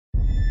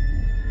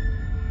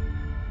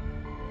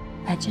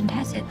Legend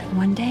has it that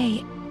one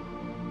day,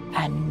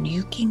 a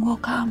new king will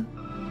come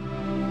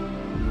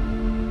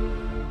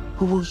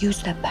who will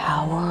use the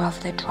power of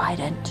the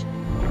trident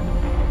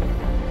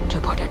to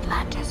put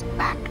Atlantis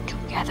back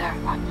together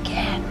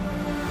again.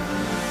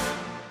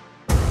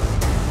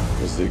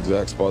 It's the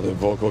exact spot that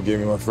Vulko gave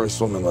me my first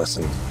swimming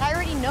lesson. I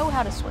already know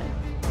how to swim.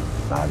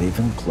 Not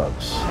even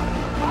close.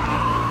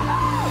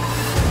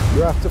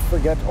 You have to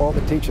forget all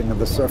the teaching of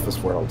the surface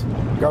world.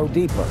 Go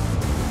deeper.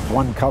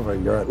 Uncover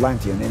your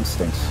Atlantean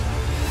instincts.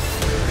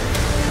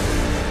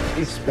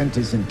 He spent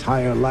his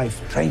entire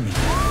life training.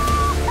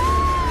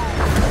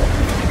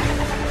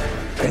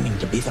 Training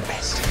to be the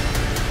best.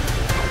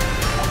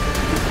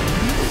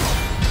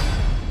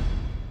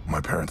 My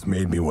parents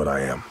made me what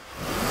I am.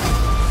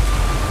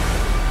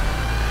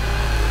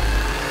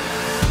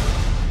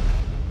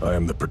 I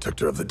am the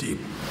protector of the deep.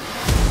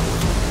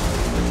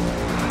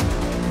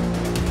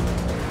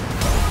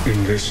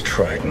 In this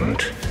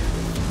trident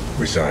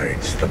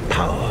resides the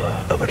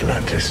power of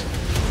Atlantis.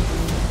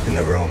 In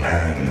the wrong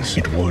hands,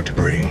 it would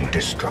bring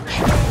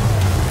destruction.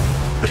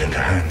 But in the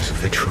hands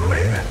of the true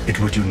heir, it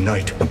would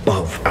unite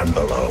above and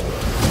below.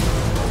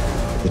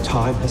 The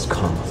time has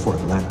come for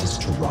Atlantis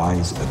to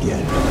rise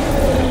again.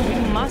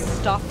 We must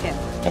stop him.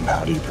 And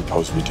how do you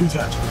propose we do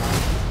that?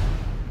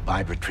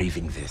 By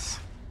retrieving this.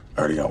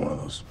 I already got one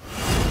of those.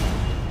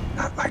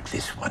 Not like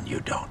this one, you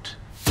don't.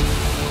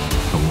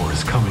 The war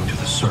is coming to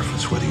the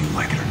surface whether you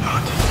like it or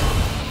not.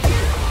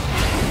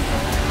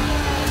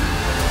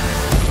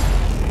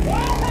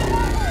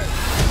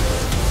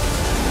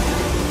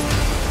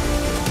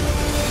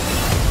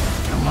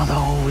 Your mother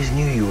always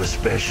knew you were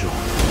special.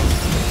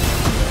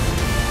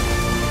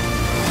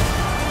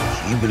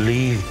 She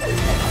believed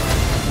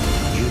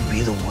you'd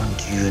be the one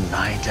to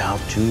unite our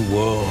two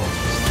worlds.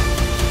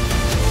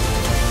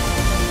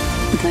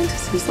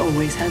 Atlantis has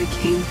always had a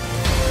king.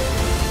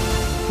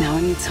 Now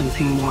I need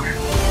something more.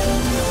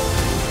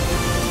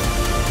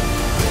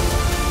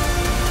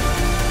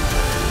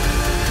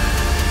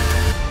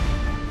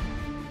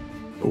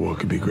 But what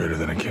could be greater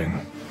than a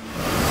king?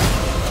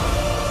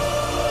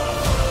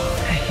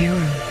 A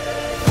hero.